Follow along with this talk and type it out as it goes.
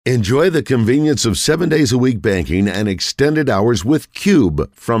Enjoy the convenience of 7 days a week banking and extended hours with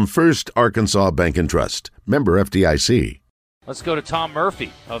Cube from First Arkansas Bank and Trust. Member FDIC. Let's go to Tom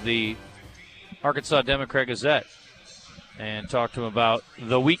Murphy of the Arkansas Democrat Gazette and talk to him about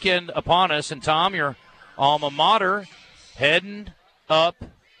the weekend upon us. And Tom, your alma mater heading up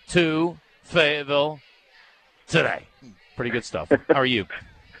to Fayetteville today. Pretty good stuff. How are you?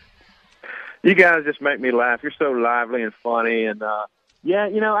 You guys just make me laugh. You're so lively and funny, and yeah,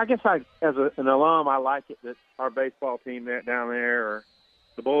 I guess as an alum, I like it that our baseball team down there, or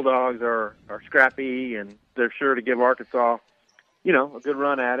the Bulldogs, are scrappy, and they're sure to give Arkansas, a good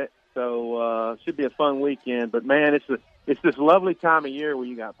run at it. So it should be a fun weekend. But man, it's this lovely time of year where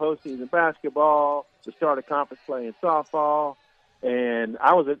you got postseason basketball, the start of conference play in softball, and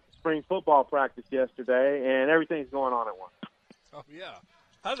I was at spring football practice yesterday, and everything's going on at once. Oh yeah,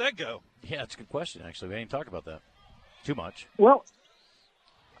 how'd that go? Yeah, that's a good question. Actually, we ain't talked about that too much. Well.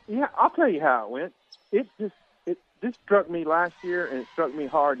 Yeah, I'll tell you how it went. This struck me last year, and it struck me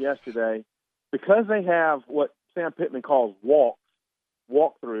hard yesterday, because they have what Sam Pittman calls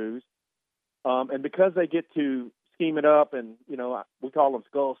walkthroughs, and because they get to scheme it up, and we call them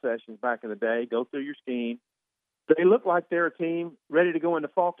skull sessions back in the day. Go through your scheme. They look like they're a team ready to go into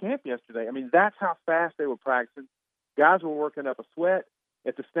fall camp yesterday. I mean, that's how fast they were practicing. Guys were working up a sweat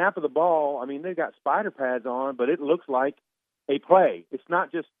at the snap of the ball. I mean, they got spider pads on, but it looks like a play. It's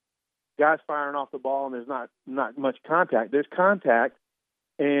not just guys firing off the ball and there's not much contact. There's contact,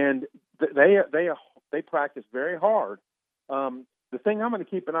 and they practice very hard. The thing I'm going to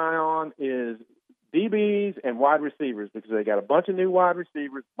keep an eye on is DBs and wide receivers, because they got a bunch of new wide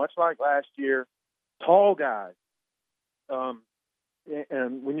receivers, much like last year, tall guys. And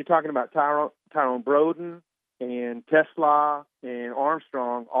when you're talking about Tyrone Broden and Tesla and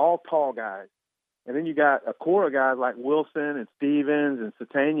Armstrong, all tall guys. And then you got a core of guys like Wilson and Stevens and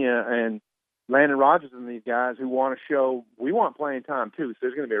Satania and Landon Rogers and these guys who want to show we want playing time too. So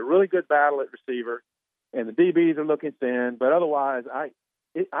there's going to be a really good battle at receiver, and the DBs are looking thin. But otherwise,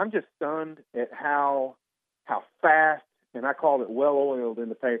 I'm just stunned at how fast, and I called it well-oiled in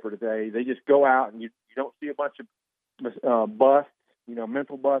the paper today. They just go out, and you don't see a bunch of busts,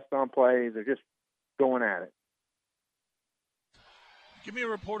 mental busts on plays. They're just going at it. Give me a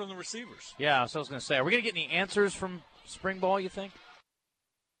report on the receivers. Yeah, so I was going to say, are we going to get any answers from spring ball, you think?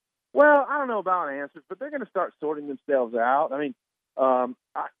 Well, I don't know about answers, but they're going to start sorting themselves out. I mean,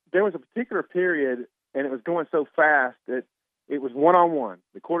 there was a particular period, and it was going so fast that it was one-on-one.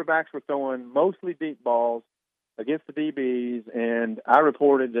 The quarterbacks were throwing mostly deep balls against the DBs, and I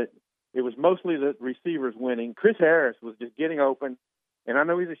reported that it was mostly the receivers winning. Chris Harris was just getting open, and I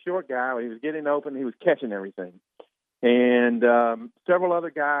know he's a short guy, but he was getting open. He was catching everything. And several other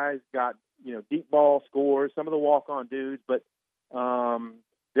guys got, deep ball scores, some of the walk-on dudes, but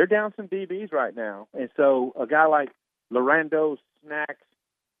they're down some DBs right now. And so a guy like Lorando Snacks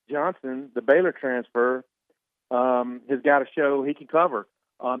Johnson, the Baylor transfer, has got to show he can cover.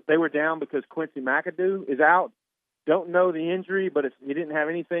 They were down because Quincy McAdoo is out. Don't know the injury, but he didn't have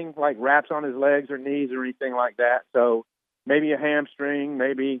anything like wraps on his legs or knees or anything like that. So maybe a hamstring,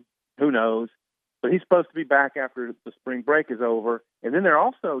 maybe, who knows. But he's supposed to be back after the spring break is over. And then they're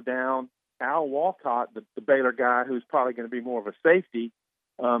also down Al Walcott, the Baylor guy, who's probably going to be more of a safety.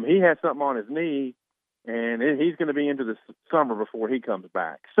 He has something on his knee, and he's going to be into the summer before he comes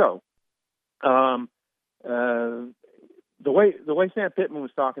back. So the way Sam Pittman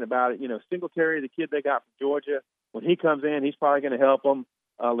was talking about it, Singletary, the kid they got from Georgia, when he comes in, he's probably going to help them.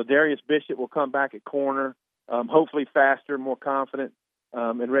 Ladarius Bishop will come back at corner, hopefully faster, more confident.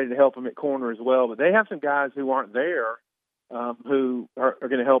 And ready to help them at corner as well. But they have some guys who aren't there who are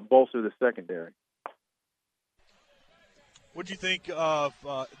going to help bolster the secondary. What do you think of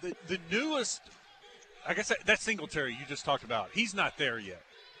the newest – I guess that Singletary you just talked about. He's not there yet.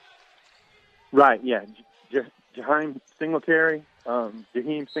 Right, yeah. Jaheim Singletary.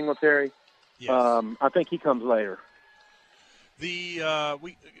 Yes. I think he comes later. We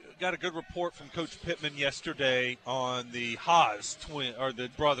got a good report from Coach Pittman yesterday on the Haas the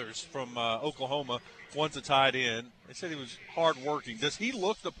brothers from Oklahoma. One's a tight end. They said he was hardworking. Does he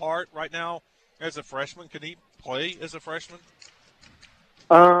look the part right now as a freshman? Can he play as a freshman?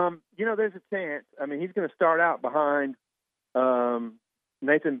 There's a chance. I mean, he's going to start out behind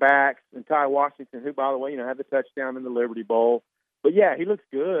Nathan Bax and Ty Washington, who, by the way, had the touchdown in the Liberty Bowl. But yeah, he looks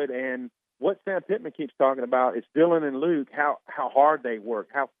good. And what Sam Pittman keeps talking about is Dylan and Luke, how hard they work,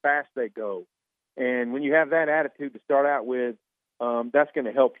 how fast they go. And when you have that attitude to start out with, that's going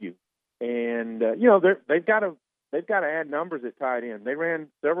to help you. And, they've got to add numbers at tight end. They ran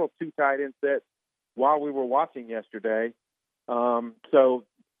several 2 tight end sets while we were watching yesterday. So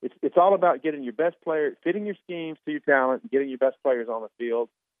it's all about getting your best player, fitting your schemes to your talent, and getting your best players on the field.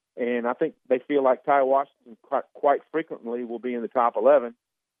 And I think they feel like Ty Washington quite frequently will be in the top 11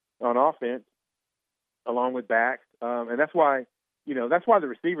 on offense, along with backs. And that's why, that's why the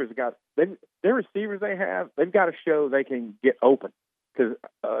receivers their receivers they've got to show they can get open. Because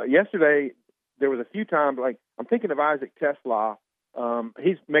yesterday there was a few times, like I'm thinking of Isaac TeSlaa.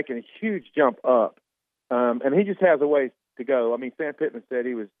 He's making a huge jump up, and he just has a ways to go. I mean, Sam Pittman said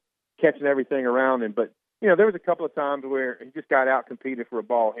he was catching everything around him, but there was a couple of times where he just got out-competed for a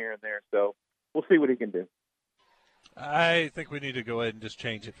ball here and there. So we'll see what he can do. I think we need to go ahead and just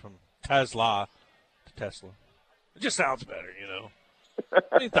change it from TeSlaa to Tesla. It just sounds better,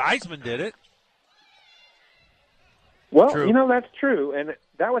 I think the Heisman did it. Well, True. That's true, and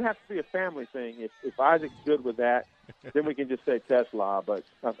that would have to be a family thing. If Isaac's good with that, then we can just say TeSlaa. But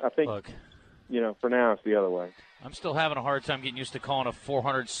I think, Look, for now it's the other way. I'm still having a hard time getting used to calling a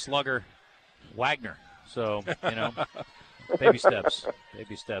 400 slugger Wagner. So, baby steps.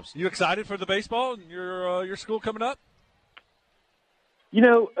 Baby steps. You excited for the baseball and your school coming up?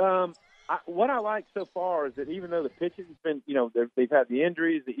 What I like so far is that even though the pitching has been, they've had the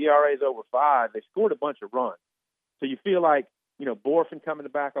injuries, the ERA is over 5, they scored a bunch of runs. So you feel like, Borfin coming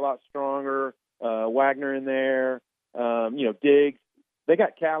back a lot stronger, Wagner in there, Diggs. They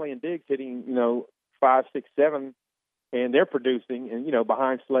got Callie and Diggs hitting, 5, 6, 7, and they're producing, and,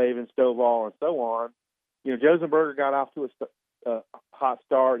 behind Slave and Stovall and so on. Josenberger got off to a hot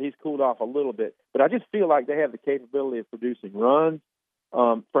start. He's cooled off a little bit. But I just feel like they have the capability of producing runs.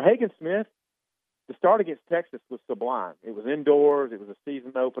 For Hagen Smith, the start against Texas was sublime. It was indoors. It was a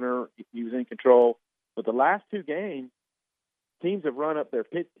season opener. He was in control. But the last 2 games, teams have run up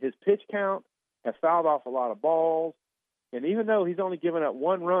his pitch count, have fouled off a lot of balls. And even though he's only given up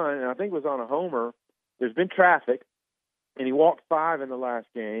 1 run, and I think it was on a homer, there's been traffic, and he walked 5 in the last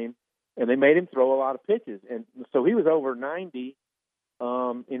game, and they made him throw a lot of pitches. And so he was over 90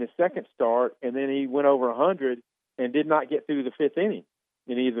 in his second start, and then he went over 100 and did not get through the 5th inning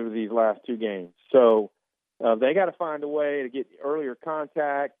in either of these last 2 games. So they got to find a way to get earlier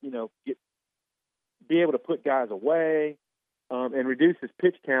contact, be able to put guys away, and reduce his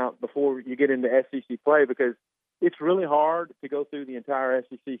pitch count before you get into SEC play, because it's really hard to go through the entire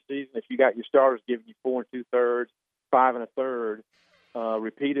SEC season if you got your starters giving you 4 2/3, 5 1/3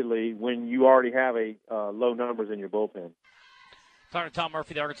 repeatedly when you already have low numbers in your bullpen. Talking to Tom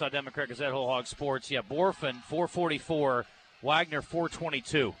Murphy, the Arkansas Democrat Gazette, Whole Hog Sports. Yeah, Borfin, 444, Wagner,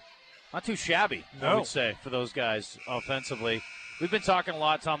 422. Not too shabby, I would say, for those guys offensively. We've been talking a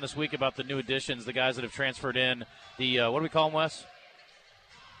lot, Tom, this week about the new additions, the guys that have transferred in. The what do we call them, Wes?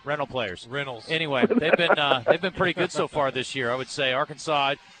 Rental players. Rentals. Anyway, they've been pretty good so far this year, I would say.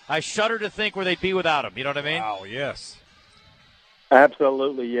 Arkansas, I shudder to think where they'd be without them. You know what I mean? Wow, yes.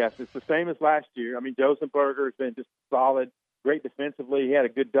 Absolutely, yes. It's the same as last year. I mean, Josenberger has been just solid, great defensively. He had a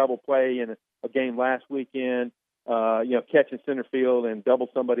good double play in a game last weekend, catching center field and double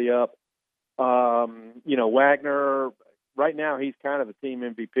somebody up. Wagner, right now he's kind of the team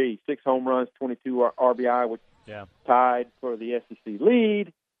MVP. 6 home runs, 22 RBI, which tied for the SEC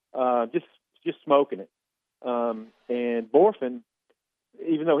lead. Just smoking it. And Borfin,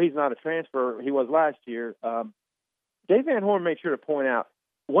 even though he's not a transfer, he was last year. Dave Van Horn made sure to point out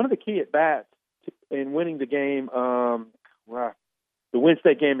one of the key at bats in winning the game, the Win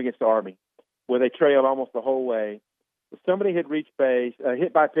State game against Army, where they trailed almost the whole way. Somebody had reached base,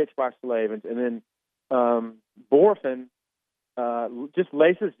 hit by pitch by Slavens, and then Borfin just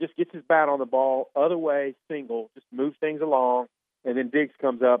gets his bat on the ball, other way, single, just moves things along, and then Diggs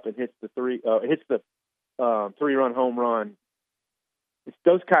comes up and hits the 3-run home run. It's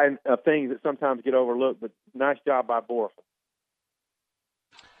those kind of things that sometimes get overlooked, but nice job by Borfin.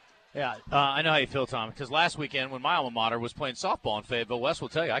 Yeah, I know how you feel, Tom, because last weekend when my alma mater was playing softball in Fayetteville, Wes will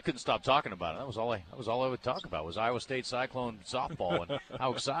tell you, I couldn't stop talking about it. That was all I would talk about was Iowa State Cyclone softball and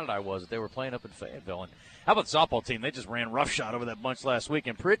how excited I was that they were playing up in Fayetteville. And how about the softball team? They just ran roughshod over that bunch last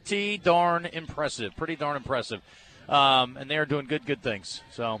weekend. Pretty darn impressive. And they are doing good things.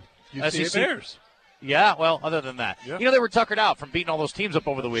 So UCA Bears. Yeah, well, other than that. Yep. They were tuckered out from beating all those teams up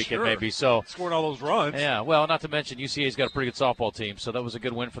over the weekend, maybe. So scoring all those runs. Yeah, well, not to mention UCA's got a pretty good softball team, so that was a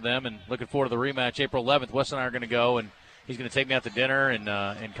good win for them. And looking forward to the rematch April 11th. Wes and I are going to go, and he's going to take me out to dinner in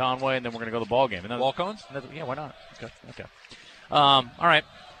Conway, and then we're going to go to the ball game. Walk-ons? Yeah, why not? Okay. All right.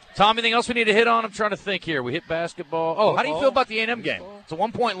 Tom, anything else we need to hit on? I'm trying to think here. We hit basketball. Oh, how do you feel about the A&M game? It's a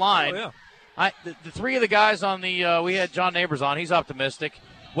 1-point line. Oh, yeah. The 3 of the guys on the we had John Neighbors on. He's optimistic.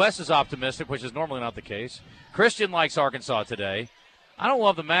 Wes is optimistic, which is normally not the case. Christian likes Arkansas today. I don't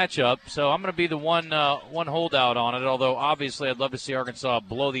love the matchup, so I'm going to be the one holdout on it, although obviously I'd love to see Arkansas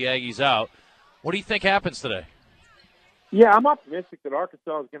blow the Aggies out. What do you think happens today? Yeah, I'm optimistic that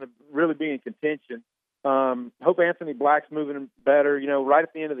Arkansas is going to really be in contention. Hope Anthony Black's moving better. Right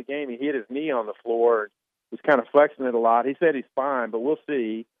at the end of the game, he hit his knee on the floor. Was kind of flexing it a lot. He said he's fine, but we'll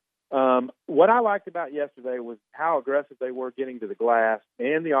see. What I liked about yesterday was how aggressive they were getting to the glass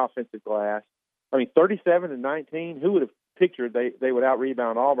and the offensive glass. 37-19, who would have pictured they would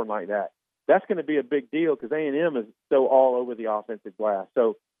out-rebound Auburn like that? That's going to be a big deal because A&M is so all over the offensive glass.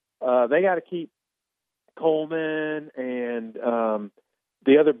 So they got to keep Coleman and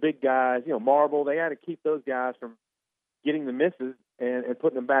the other big guys, Marble, they got to keep those guys from getting the misses and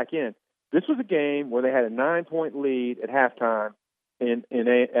putting them back in. This was a game where they had a 9-point lead at halftime at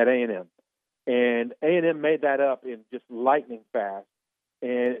A&M. And A&M made that up in just lightning fast.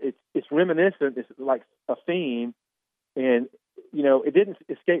 And it's reminiscent. It's like a theme. And, it didn't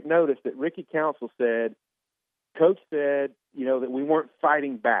escape notice that Ricky Council said, Coach said, that we weren't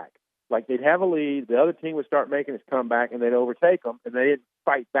fighting back. Like they'd have a lead, the other team would start making its comeback, and they'd overtake them, and they didn't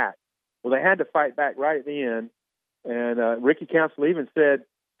fight back. Well, they had to fight back right at the end. And Ricky Council even said,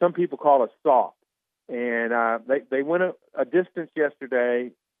 some people call us soft. And they went a distance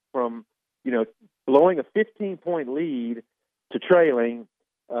yesterday from, blowing a 15-point lead to trailing.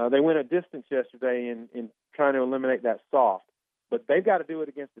 They went a distance yesterday in trying to eliminate that soft. But they've got to do it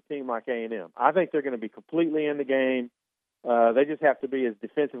against a team like A&M. I think they're going to be completely in the game. They just have to be as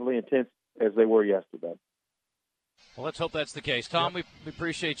defensively intense as they were yesterday. Well, let's hope that's the case. Tom, we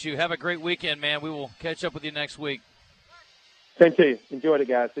appreciate you. Have a great weekend, man. We will catch up with you next week. Same to you. Enjoyed it,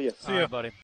 guys. See you. See you, buddy.